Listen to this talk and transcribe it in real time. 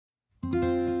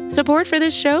Support for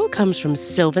this show comes from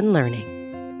Sylvan Learning.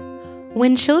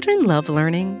 When children love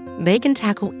learning, they can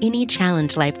tackle any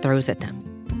challenge life throws at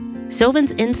them.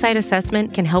 Sylvan's Insight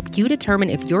Assessment can help you determine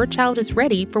if your child is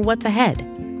ready for what's ahead.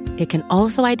 It can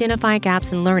also identify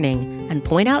gaps in learning and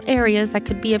point out areas that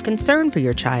could be of concern for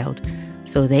your child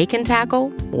so they can tackle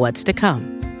what's to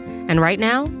come. And right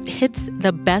now, it's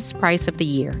the best price of the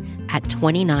year at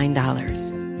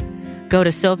 $29. Go to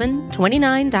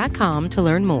sylvan29.com to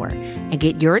learn more and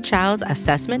get your child's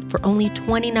assessment for only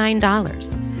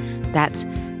 $29. That's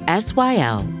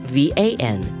SYLVAN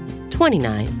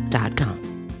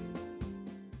 29.com.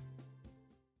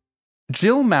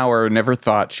 Jill Maurer never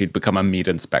thought she'd become a meat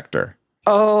inspector.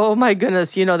 Oh my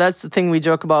goodness, that's the thing we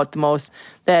joke about the most,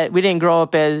 that we didn't grow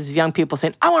up as young people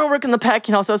saying, I want to work in the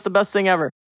packing house, that's the best thing ever.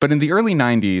 But in the early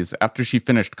 90s, after she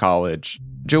finished college,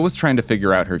 Jill was trying to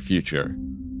figure out her future.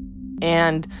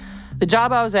 And the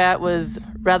job I was at was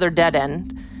rather dead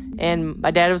end, and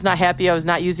my dad was not happy I was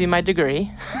not using my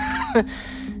degree.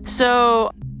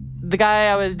 So the guy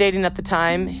I was dating at the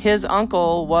time, his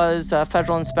uncle was a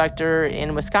federal inspector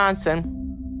in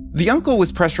Wisconsin. The uncle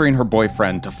was pressuring her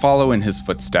boyfriend to follow in his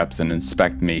footsteps and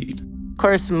inspect meat. Of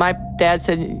course, my dad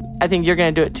said, I think you're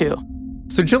going to do it too.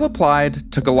 So Jill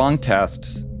applied, took a long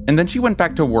test, and then she went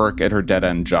back to work at her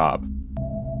dead-end job.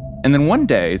 And then one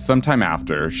day, sometime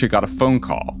after, she got a phone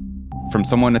call from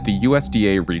someone at the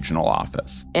USDA regional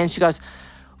office. And she goes,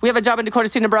 we have a job in Dakota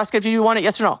City, Nebraska. Do you want it,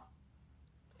 yes or no?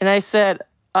 And I said,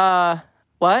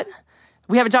 what?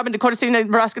 We have a job in Dakota City,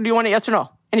 Nebraska. Do you want it, yes or no?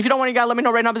 And if you don't want it, you gotta let me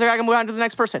know right now because I gotta move on to the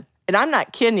next person. And I'm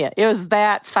not kidding you. It was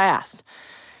that fast.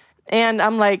 And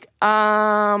I'm like,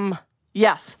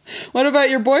 yes. What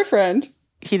about your boyfriend?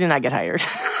 He did not get hired.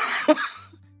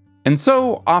 And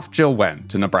so off Jill went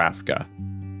to Nebraska.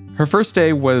 Her first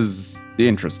day was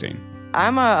interesting.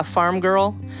 I'm a farm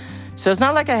girl, so it's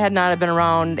not like I had not been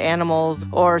around animals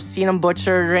or seen them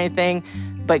butchered or anything,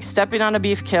 but stepping on a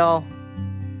beef kill,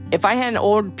 if I hadn't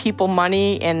owed people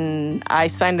money and I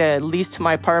signed a lease to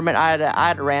my apartment,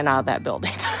 I'd ran out of that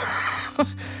building.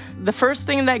 The first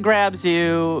thing that grabs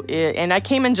you, and I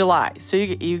came in July, so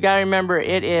you got to remember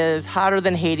it is hotter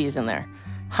than Hades in there.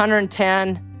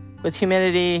 110 with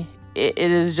humidity, it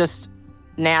is just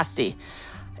nasty.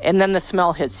 And then the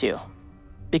smell hits you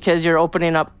because you're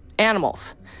opening up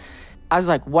animals. I was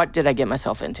like, what did I get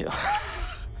myself into?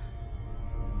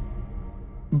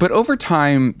 But over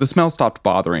time, the smell stopped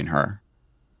bothering her.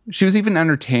 She was even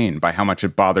entertained by how much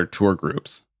it bothered tour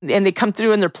groups. And they come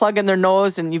through and they're plugging their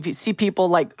nose and you see people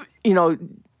like they're going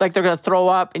to throw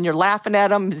up and you're laughing at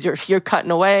them as you're cutting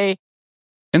away.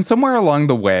 And somewhere along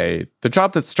the way, the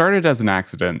job that started as an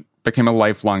accident became a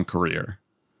lifelong career.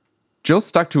 Jill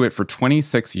stuck to it for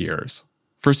 26 years,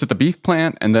 first at the beef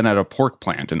plant and then at a pork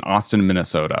plant in Austin,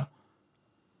 Minnesota.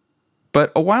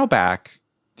 But a while back,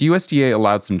 the USDA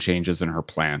allowed some changes in her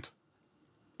plant.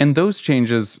 And those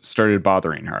changes started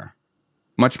bothering her,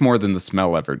 much more than the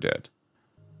smell ever did.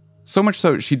 So much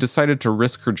so, she decided to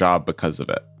risk her job because of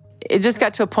it. It just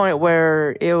got to a point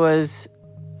where it was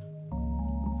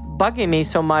bugging me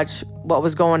so much what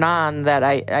was going on that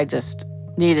I just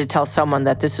needed to tell someone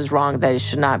that this is wrong, that it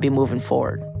should not be moving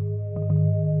forward.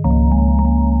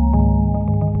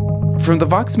 From the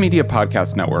Vox Media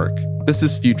Podcast Network, this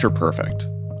is Future Perfect.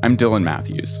 I'm Dylan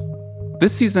Matthews.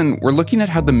 This season, we're looking at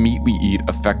how the meat we eat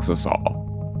affects us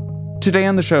all. Today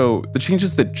on the show, the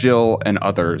changes that Jill and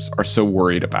others are so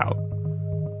worried about.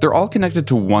 They're all connected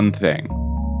to one thing: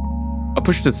 a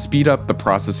push to speed up the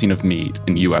processing of meat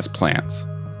in U.S. plants.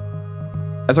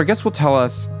 As our guest will tell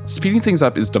us, speeding things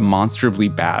up is demonstrably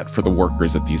bad for the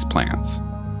workers at these plants.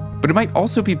 But it might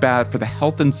also be bad for the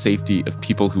health and safety of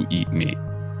people who eat meat.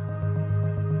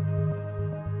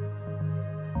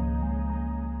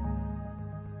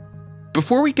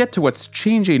 Before we get to what's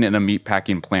changing in a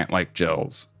meatpacking plant like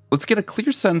Jill's, let's get a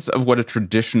clear sense of what a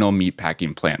traditional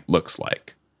meatpacking plant looks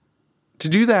like. To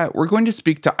do that, we're going to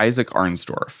speak to Isaac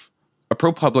Arnsdorf, a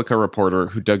ProPublica reporter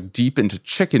who dug deep into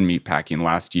chicken meatpacking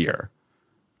last year.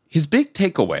 His big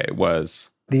takeaway was,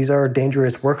 these are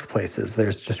dangerous workplaces.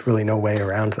 There's just really no way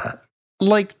around that.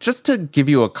 Like, just to give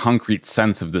you a concrete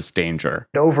sense of this danger.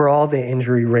 Overall, the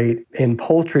injury rate in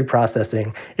poultry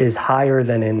processing is higher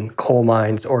than in coal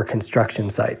mines or construction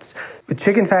sites. The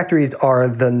chicken factories are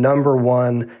the number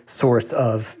one source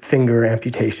of finger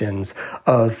amputations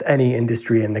of any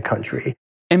industry in the country.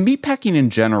 And meatpacking in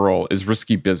general is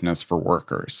risky business for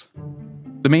workers.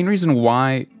 The main reason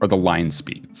why are the line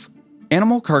speeds.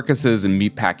 Animal carcasses in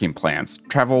meatpacking plants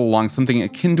travel along something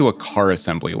akin to a car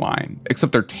assembly line,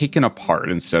 except they're taken apart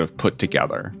instead of put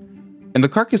together. And the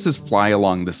carcasses fly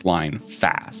along this line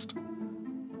fast.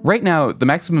 Right now, the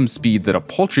maximum speed that a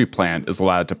poultry plant is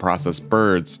allowed to process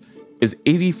birds is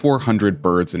 8,400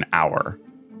 birds an hour.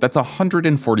 That's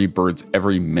 140 birds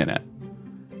every minute.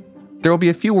 There will be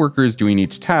a few workers doing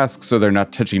each task, so they're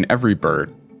not touching every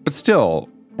bird. But still,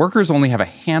 workers only have a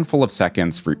handful of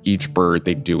seconds for each bird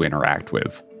they do interact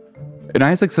with. And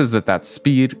Isaac says that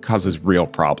speed causes real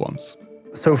problems.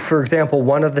 So, for example,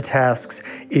 one of the tasks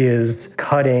is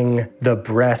cutting the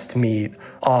breast meat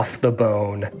off the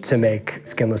bone to make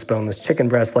skinless, boneless chicken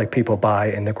breasts like people buy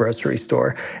in the grocery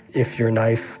store. If your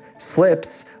knife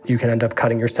slips, you can end up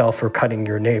cutting yourself or cutting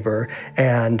your neighbor.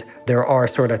 And there are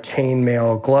sort of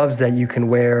chainmail gloves that you can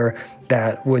wear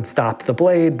that would stop the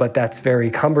blade, but that's very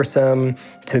cumbersome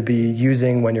to be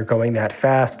using when you're going that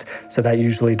fast, so that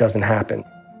usually doesn't happen.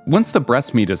 Once the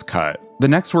breast meat is cut, the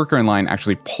next worker in line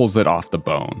actually pulls it off the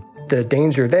bone. The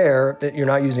danger there, that you're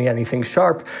not using anything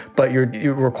sharp, but it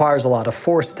requires a lot of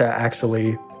force to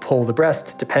actually pull the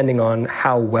breast, depending on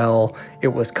how well it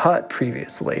was cut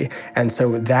previously. And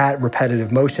so that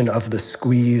repetitive motion of the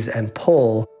squeeze and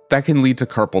pull, that can lead to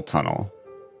carpal tunnel.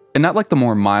 And not like the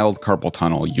more mild carpal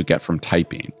tunnel you get from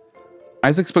typing.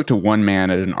 Isaac spoke to one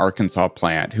man at an Arkansas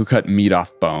plant who cut meat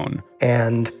off bone.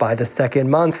 And by the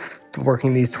second month,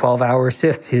 working these 12-hour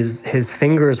shifts, his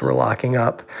fingers were locking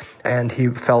up, and he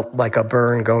felt like a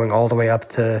burn going all the way up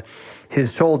to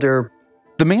his shoulder.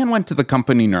 The man went to the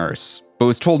company nurse, but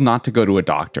was told not to go to a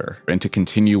doctor and to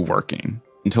continue working,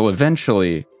 until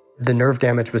eventually... the nerve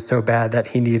damage was so bad that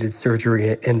he needed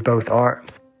surgery in both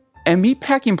arms. And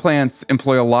meatpacking plants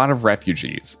employ a lot of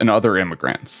refugees and other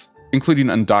immigrants, including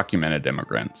undocumented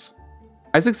immigrants.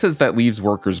 Isaac says that leaves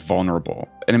workers vulnerable,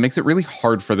 and it makes it really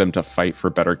hard for them to fight for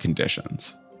better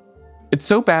conditions. It's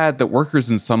so bad that workers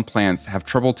in some plants have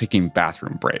trouble taking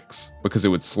bathroom breaks because it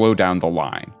would slow down the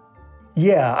line.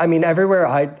 Yeah, I mean, everywhere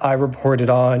I reported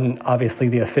on, obviously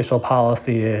the official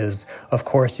policy is, of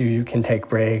course, you can take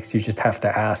breaks, you just have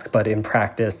to ask. But in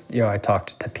practice, I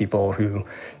talked to people who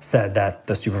said that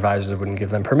the supervisors wouldn't give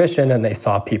them permission, and they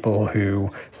saw people who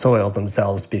soiled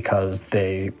themselves because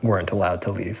they weren't allowed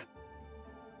to leave.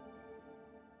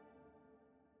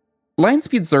 Line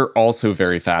speeds are also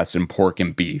very fast in pork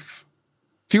and beef.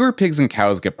 Fewer pigs and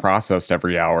cows get processed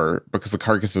every hour because the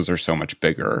carcasses are so much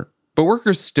bigger. But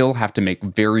workers still have to make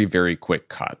very, very quick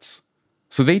cuts.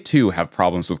 So they too have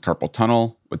problems with carpal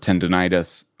tunnel, with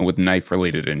tendinitis, and with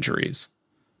knife-related injuries.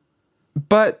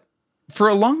 But for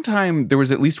a long time, there was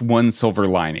at least one silver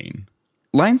lining.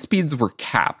 Line speeds were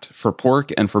capped for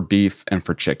pork and for beef and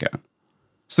for chicken.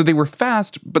 So they were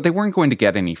fast, but they weren't going to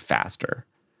get any faster.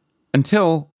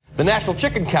 Until... the National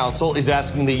Chicken Council is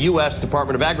asking the U.S.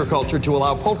 Department of Agriculture to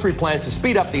allow poultry plants to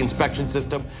speed up the inspection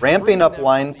system. Ramping up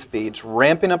line speeds,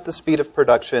 ramping up the speed of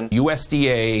production.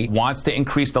 USDA wants to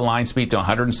increase the line speed to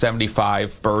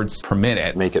 175 birds per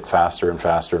minute. Make it faster and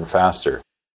faster and faster.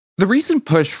 The recent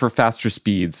push for faster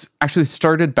speeds actually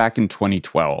started back in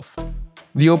 2012.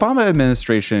 The Obama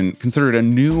administration considered a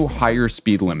new higher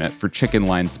speed limit for chicken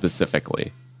lines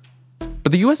specifically.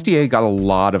 But the USDA got a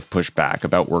lot of pushback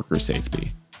about worker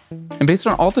safety. And based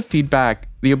on all the feedback,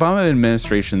 the Obama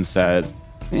administration said,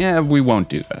 we won't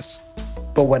do this.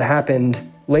 But what happened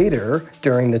later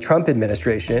during the Trump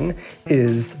administration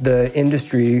is the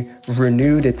industry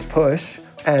renewed its push,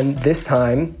 and this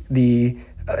time the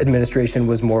administration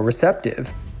was more receptive.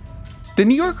 The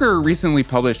New Yorker recently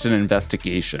published an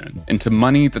investigation into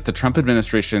money that the Trump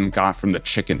administration got from the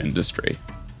chicken industry,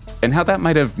 and how that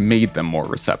might have made them more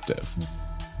receptive.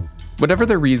 Whatever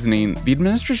their reasoning, the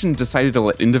administration decided to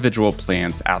let individual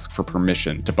plants ask for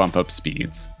permission to bump up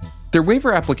speeds. Their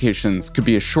waiver applications could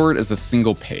be as short as a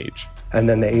single page. And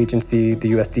then the agency,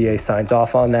 the USDA, signs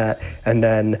off on that. And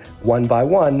then one by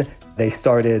one, they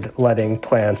started letting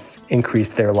plants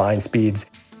increase their line speeds.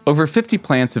 Over 50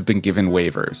 plants have been given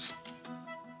waivers.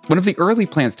 One of the early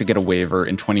plants to get a waiver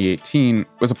in 2018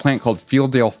 was a plant called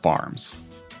Fieldale Farms.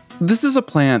 This is a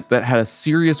plant that had a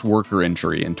serious worker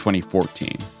injury in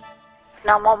 2014.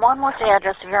 911, what's the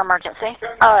address of your emergency?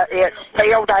 It's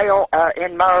Fieldale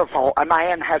in Maryville. A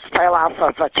man has fell off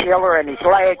of a chiller and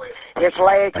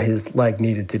his leg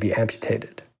needed to be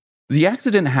amputated. The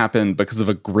accident happened because of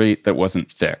a grate that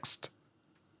wasn't fixed.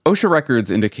 OSHA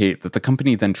records indicate that the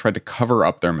company then tried to cover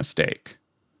up their mistake.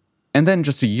 And then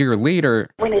just a year later...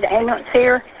 we need an ambulance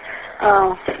here.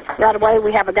 Right away,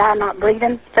 we have a guy not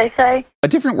breathing, they say. A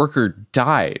different worker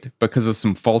died because of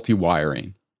some faulty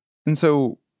wiring. And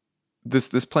so...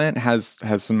 This plant has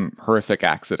some horrific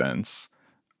accidents.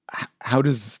 How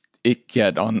does it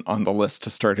get on the list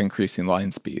to start increasing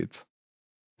line speeds?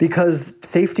 Because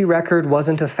safety record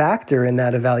wasn't a factor in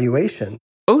that evaluation.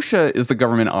 OSHA is the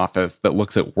government office that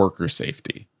looks at worker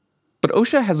safety. But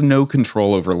OSHA has no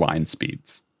control over line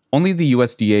speeds. Only the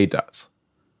USDA does.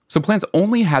 So plants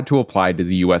only had to apply to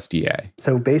the USDA.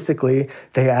 So basically,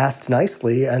 they asked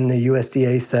nicely, and the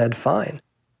USDA said fine.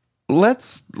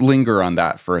 Let's linger on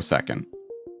that for a second.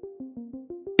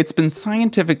 It's been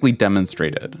scientifically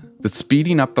demonstrated that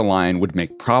speeding up the line would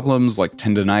make problems like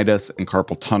tendinitis and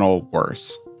carpal tunnel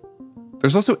worse.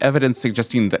 There's also evidence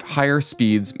suggesting that higher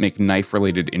speeds make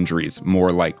knife-related injuries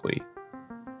more likely.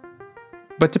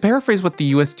 But to paraphrase what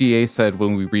the USDA said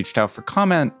when we reached out for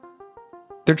comment,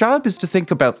 their job is to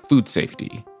think about food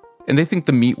safety, and they think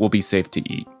the meat will be safe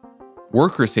to eat.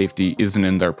 Worker safety isn't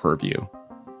in their purview.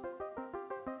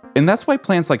 And that's why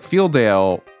plants like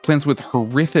Fieldale, plants with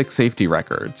horrific safety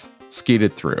records,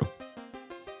 skated through.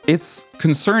 It's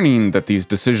concerning that these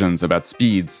decisions about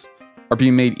speeds are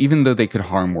being made even though they could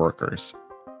harm workers.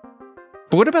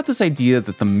 But what about this idea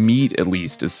that the meat, at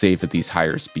least, is safe at these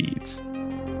higher speeds?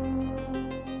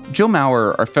 Jill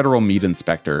Maurer, our federal meat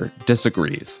inspector,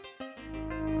 disagrees.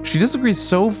 She disagrees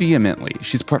so vehemently,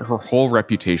 she's put her whole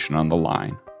reputation on the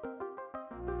line.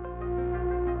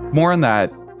 More on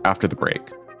that after the break.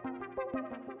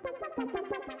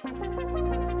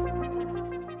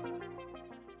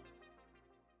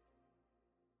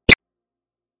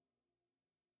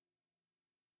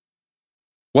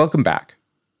 Welcome back.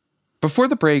 Before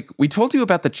the break, we told you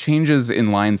about the changes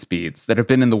in line speeds that have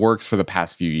been in the works for the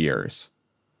past few years.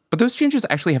 But those changes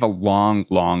actually have a long,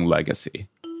 long legacy.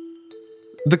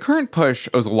 The current push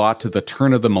owes a lot to the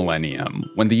turn of the millennium,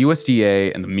 when the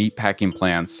USDA and the meatpacking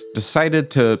plants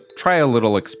decided to try a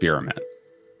little experiment.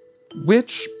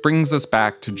 Which brings us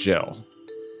back to Jill,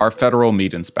 our federal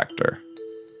meat inspector.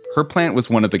 Her plant was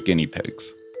one of the guinea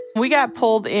pigs. We got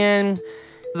pulled in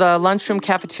the lunchroom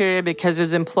cafeteria because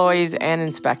there's employees and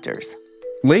inspectors.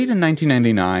 Late in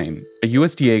 1999, a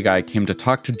USDA guy came to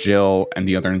talk to Jill and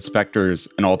the other inspectors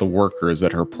and all the workers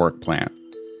at her pork plant.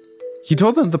 He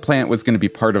told them the plant was going to be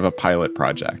part of a pilot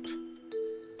project.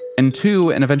 And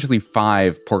 2 and eventually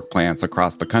 5 pork plants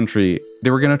across the country, they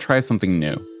were going to try something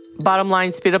new. Bottom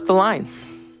line, speed up the line.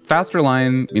 Faster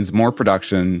line means more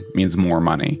production, means more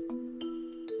money.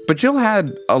 But Jill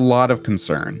had a lot of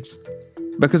concerns.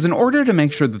 Because in order to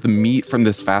make sure that the meat from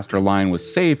this faster line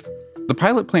was safe, the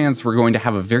pilot plants were going to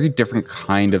have a very different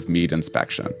kind of meat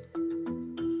inspection.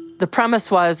 The premise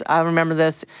was, I remember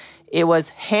this, it was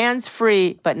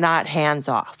hands-free but not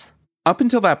hands-off. Up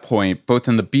until that point, both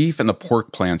in the beef and the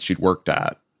pork plants she'd worked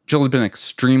at, Jill had been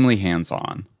extremely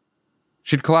hands-on.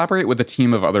 She'd collaborate with a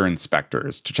team of other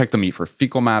inspectors to check the meat for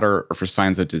fecal matter or for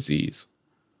signs of disease.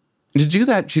 And to do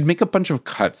that, she'd make a bunch of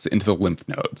cuts into the lymph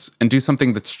nodes and do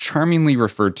something that's charmingly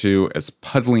referred to as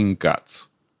puddling guts.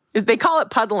 They call it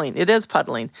puddling. It is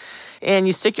puddling. And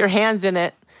you stick your hands in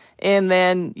it, and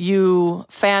then you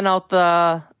fan out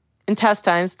the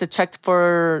intestines to check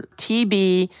for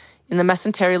TB in the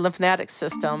mesenteric lymphatic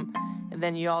system. And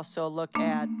then you also look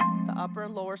at the upper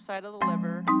and lower side of the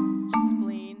liver,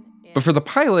 spleen. But for the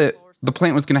pilot, the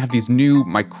plant was going to have these new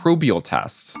microbial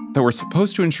tests that were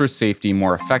supposed to ensure safety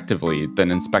more effectively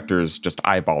than inspectors just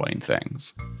eyeballing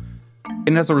things.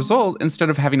 And as a result, instead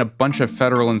of having a bunch of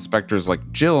federal inspectors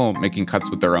like Jill making cuts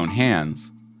with their own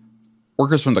hands,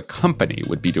 workers from the company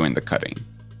would be doing the cutting.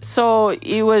 So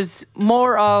it was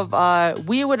more of,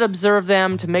 we would observe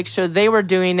them to make sure they were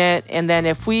doing it, and then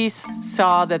if we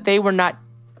saw that they were not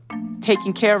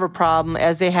taking care of a problem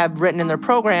as they have written in their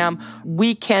program,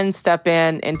 we can step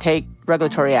in and take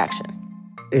regulatory action.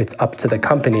 It's up to the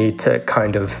company to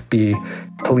kind of be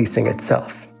policing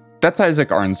itself. That's Isaac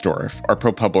Arnsdorf, our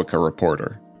ProPublica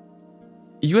reporter.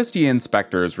 USDA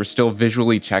inspectors were still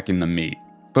visually checking the meat,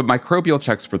 but microbial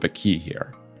checks were the key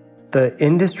here. The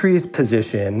industry's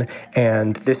position,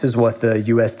 and this is what the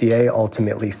USDA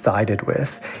ultimately sided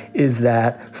with, is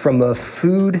that from a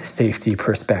food safety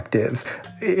perspective,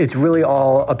 it's really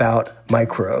all about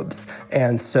microbes.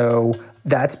 And so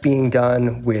that's being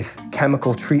done with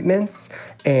chemical treatments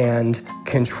and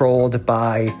controlled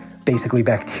by basically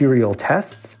bacterial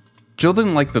tests. Jill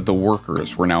didn't like that the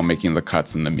workers were now making the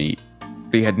cuts in the meat.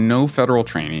 They had no federal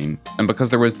training, and because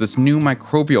there was this new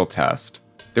microbial test,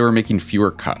 they were making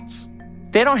fewer cuts.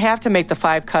 They don't have to make the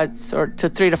 5 cuts or to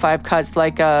 3 to 5 cuts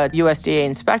like a USDA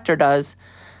inspector does.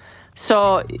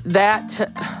 So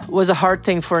that was a hard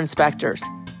thing for inspectors.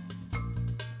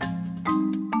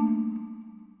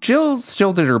 Jill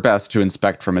still did her best to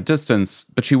inspect from a distance,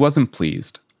 but she wasn't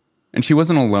pleased. And she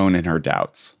wasn't alone in her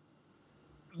doubts.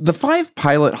 The 5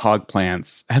 pilot hog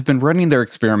plants have been running their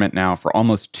experiment now for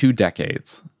almost 2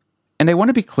 decades. And I want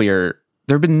to be clear,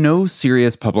 there have been no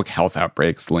serious public health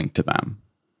outbreaks linked to them.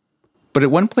 But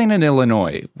at one plant in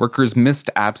Illinois, workers missed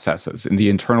abscesses in the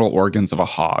internal organs of a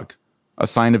hog, a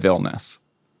sign of illness.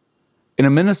 In a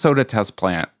Minnesota test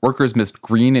plant, workers missed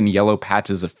green and yellow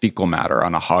patches of fecal matter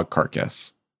on a hog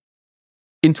carcass.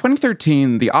 In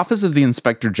 2013, the Office of the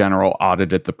Inspector General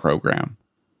audited the program.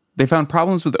 They found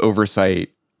problems with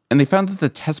oversight, and they found that the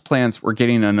test plants were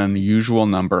getting an unusual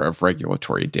number of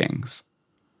regulatory dings.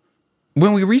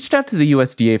 When we reached out to the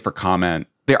USDA for comment,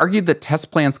 they argued that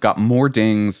test plants got more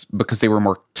dings because they were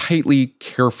more tightly,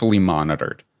 carefully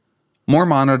monitored. More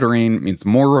monitoring means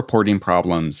more reporting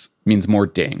problems, means more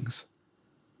dings.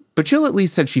 But Jill at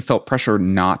least said she felt pressure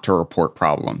not to report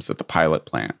problems at the pilot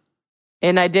plant.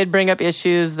 And I did bring up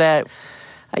issues that,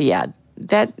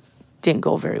 that didn't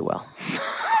go very well.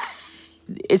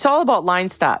 It's all about line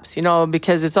stops,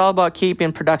 because it's all about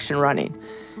keeping production running.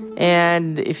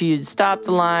 And if you stop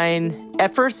the line,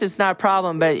 at first it's not a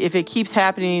problem, but if it keeps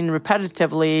happening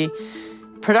repetitively,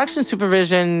 production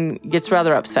supervision gets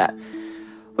rather upset.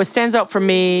 What stands out for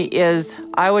me is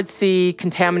I would see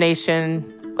contamination,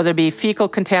 whether it be fecal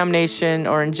contamination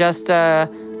or ingesta,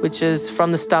 which is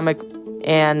from the stomach,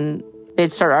 and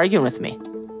they'd start arguing with me.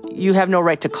 You have no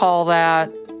right to call that.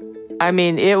 I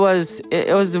mean, it was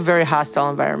a very hostile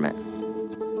environment.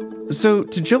 So,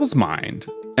 to Jill's mind,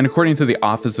 and according to the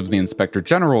Office of the Inspector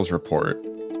General's report,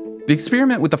 the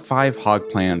experiment with the 5 hog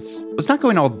plants was not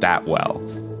going all that well.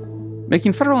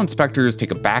 Making federal inspectors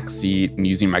take a back seat and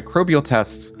using microbial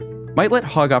tests might let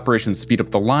hog operations speed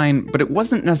up the line, but it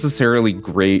wasn't necessarily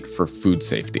great for food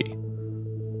safety.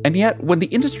 And yet, when the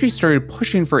industry started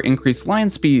pushing for increased line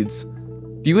speeds,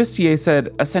 the USDA said,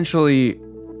 essentially,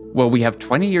 well, we have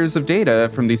 20 years of data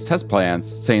from these test plants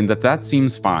saying that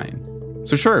seems fine.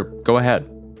 So sure, go ahead.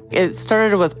 It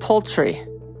started with poultry.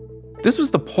 This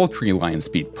was the poultry line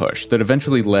speed push that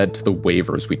eventually led to the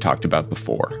waivers we talked about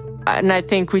before. And I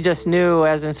think we just knew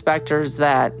as inspectors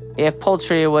that if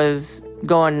poultry was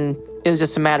going, it was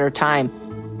just a matter of time.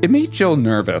 It made Jill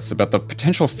nervous about the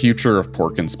potential future of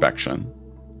pork inspection.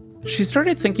 She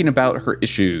started thinking about her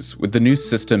issues with the new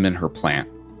system in her plant.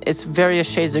 It's various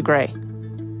shades of gray.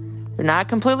 They're not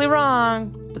completely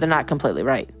wrong, but they're not completely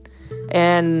right.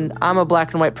 And I'm a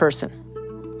black and white person.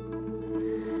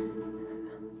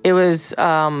 It was,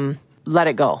 let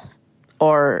it go,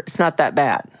 or it's not that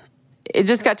bad. It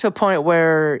just got to a point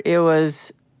where it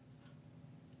was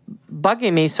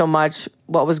bugging me so much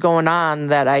what was going on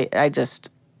that I just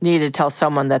needed to tell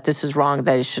someone that this is wrong,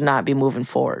 that it should not be moving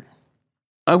forward.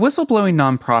 A whistleblowing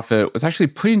nonprofit was actually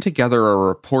putting together a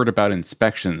report about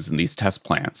inspections in these test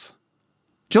plants.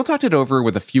 Jill talked it over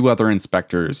with a few other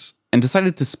inspectors and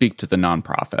decided to speak to the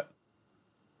nonprofit.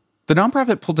 The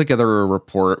nonprofit pulled together a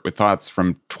report with thoughts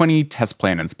from 20 test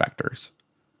plant inspectors.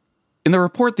 In the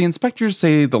report, the inspectors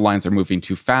say the lines are moving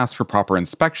too fast for proper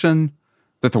inspection,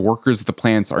 that the workers at the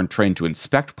plants aren't trained to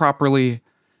inspect properly,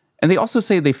 and they also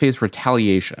say they face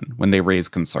retaliation when they raise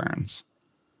concerns.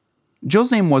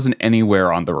 Jill's name wasn't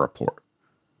anywhere on the report,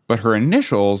 but her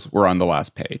initials were on the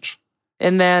last page.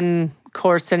 And then, of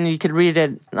course, then you could read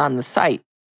it on the site.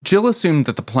 Jill assumed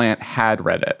that the plant had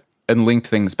read it and linked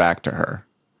things back to her,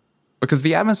 because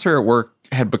the atmosphere at work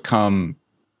had become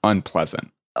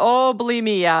unpleasant. Oh, believe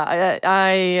me, yeah.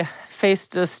 I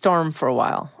faced a storm for a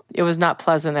while. It was not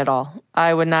pleasant at all.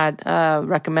 I would not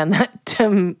recommend that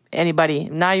to anybody,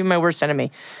 not even my worst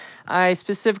enemy. I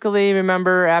specifically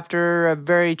remember after a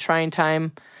very trying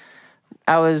time,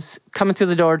 I was coming through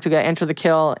the door to enter the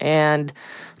kill, and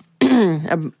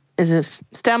as an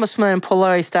establishment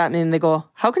employee stopped me and they go,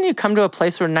 "How can you come to a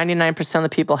place where 99% of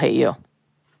the people hate you?"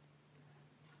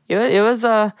 It was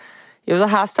a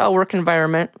hostile work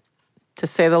environment, to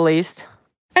say the least.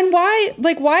 And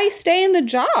why stay in the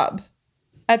job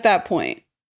at that point?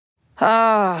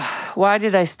 Why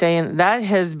did I stay in? That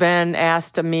has been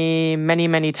asked of me many,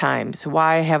 many times.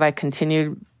 Why have I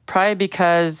continued? Probably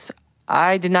because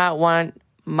I did not want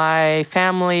my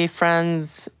family,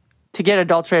 friends to get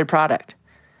adulterated product.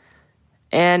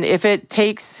 And if it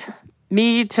takes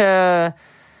me to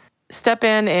step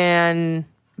in and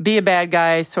be a bad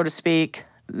guy, so to speak,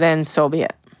 then so be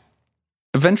it.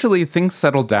 Eventually, things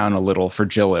settled down a little for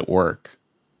Jill at work.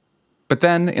 But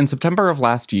then, in September of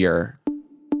last year,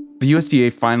 the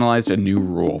USDA finalized a new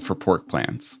rule for pork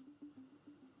plants.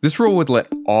 This rule would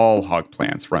let all hog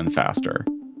plants run faster,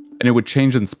 and it would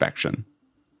change inspection.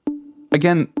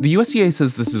 Again, the USDA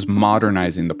says this is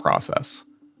modernizing the process,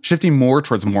 shifting more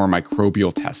towards more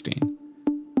microbial testing.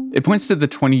 It points to the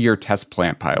 20-year test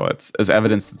plant pilots as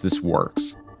evidence that this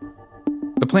works.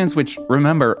 The plans which,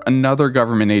 remember, another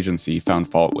government agency found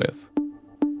fault with.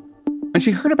 When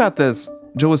she heard about this,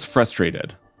 Jill was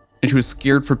frustrated, and she was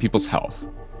scared for people's health.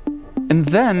 And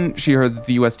then she heard that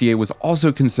the USDA was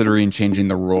also considering changing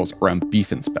the rules around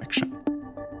beef inspection.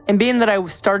 And being that I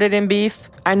started in beef,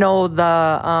 I know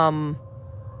the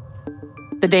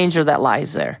danger that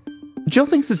lies there. Jill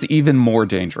thinks it's even more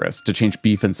dangerous to change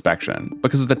beef inspection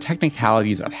because of the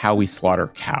technicalities of how we slaughter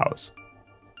cows.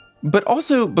 But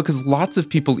also because lots of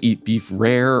people eat beef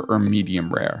rare or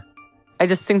medium rare. I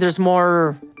just think there's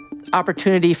more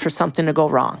opportunity for something to go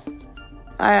wrong.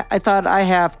 I thought I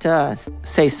have to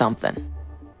say something.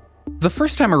 The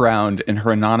first time around in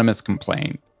her anonymous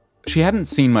complaint, she hadn't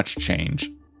seen much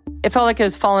change. It felt like it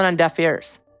was falling on deaf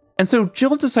ears. And so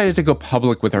Jill decided to go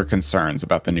public with her concerns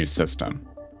about the new system,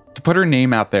 to put her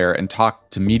name out there and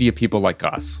talk to media people like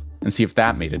us and see if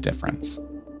that made a difference.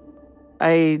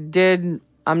 I did,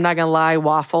 I'm not gonna lie,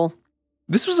 waffle.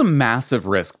 This was a massive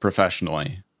risk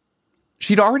professionally.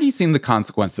 She'd already seen the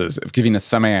consequences of giving a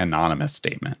semi-anonymous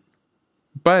statement.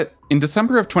 But in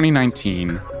December of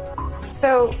 2019...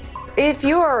 So, if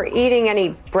you are eating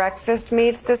any breakfast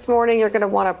meats this morning, you're going to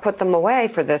want to put them away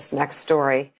for this next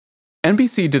story.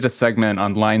 NBC did a segment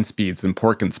on line speeds and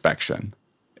pork inspection,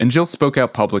 and Jill spoke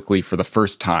out publicly for the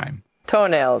first time.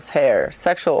 Toenails, hair,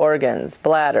 sexual organs,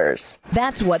 bladders.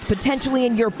 That's what's potentially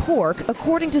in your pork,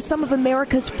 according to some of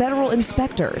America's federal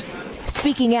inspectors.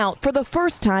 Speaking out for the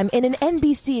first time in an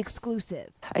NBC exclusive.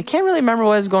 I can't really remember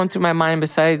what was going through my mind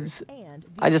besides,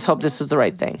 I just hope this was the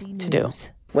right thing to do.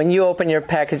 When you open your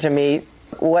package of meat,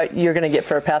 what you're going to get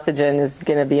for a pathogen is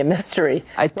going to be a mystery.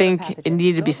 I think it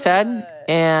needed to be said,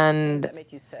 and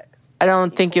I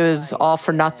don't think it was all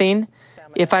for nothing.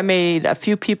 If I made a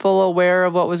few people aware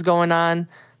of what was going on,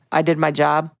 I did my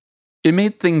job. It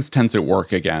made things tense at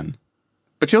work again,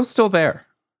 but Jill's still there.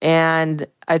 And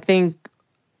I think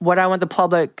what I want the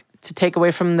public to take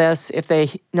away from this, if they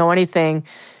know anything,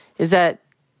 is that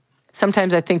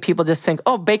sometimes I think people just think,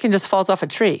 oh, bacon just falls off a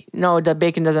tree. No, the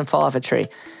bacon doesn't fall off a tree.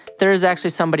 There is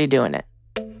actually somebody doing it.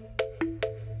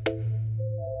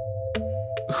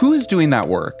 Who is doing that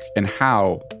work and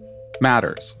how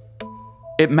matters.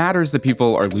 It matters that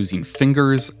people are losing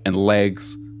fingers and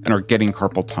legs and are getting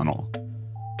carpal tunnel.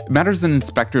 It matters that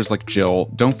inspectors like Jill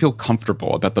don't feel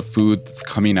comfortable about the food that's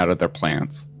coming out of their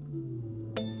plants.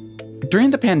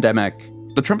 During the pandemic,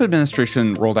 the Trump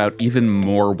administration rolled out even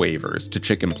more waivers to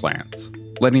chicken plants,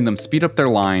 letting them speed up their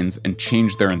lines and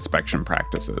change their inspection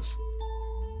practices.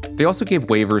 They also gave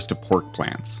waivers to pork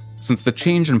plants, since the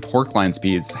change in pork line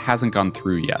speeds hasn't gone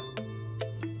through yet.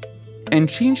 And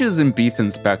changes in beef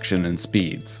inspection and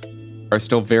speeds are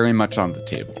still very much on the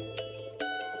table.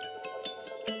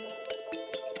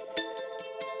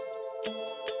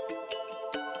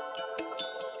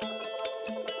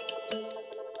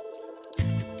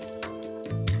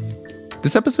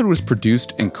 This episode was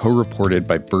produced and co-reported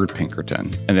by Bird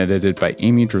Pinkerton and edited by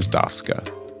Amy Drozdowska.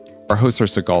 Our hosts are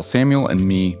Sigal Samuel and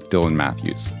me, Dylan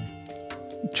Matthews.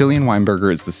 Jillian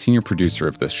Weinberger is the senior producer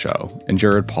of this show, and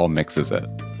Jared Paul mixes it.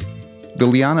 The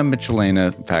Liana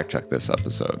Michelena fact-checked this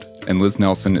episode, and Liz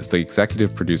Nelson is the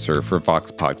executive producer for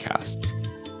Vox Podcasts.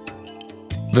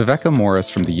 Viveka Morris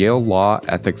from the Yale Law,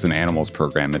 Ethics, and Animals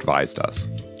program advised us.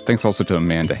 Thanks also to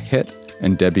Amanda Hitt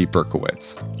and Debbie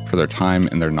Berkowitz for their time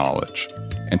and their knowledge,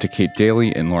 and to Kate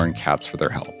Daly and Lauren Katz for their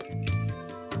help.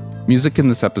 Music in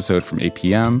this episode from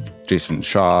APM, Jason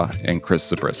Shaw, and Chris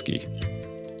Zabriskie.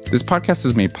 This podcast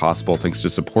is made possible thanks to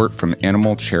support from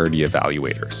Animal Charity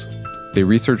Evaluators. They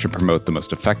research and promote the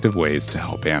most effective ways to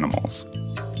help animals.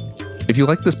 If you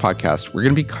like this podcast, we're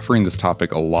going to be covering this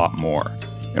topic a lot more,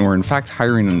 and we're in fact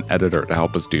hiring an editor to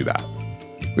help us do that.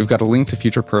 We've got a link to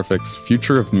Future Perfect's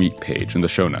Future of Meat page in the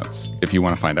show notes if you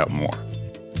want to find out more.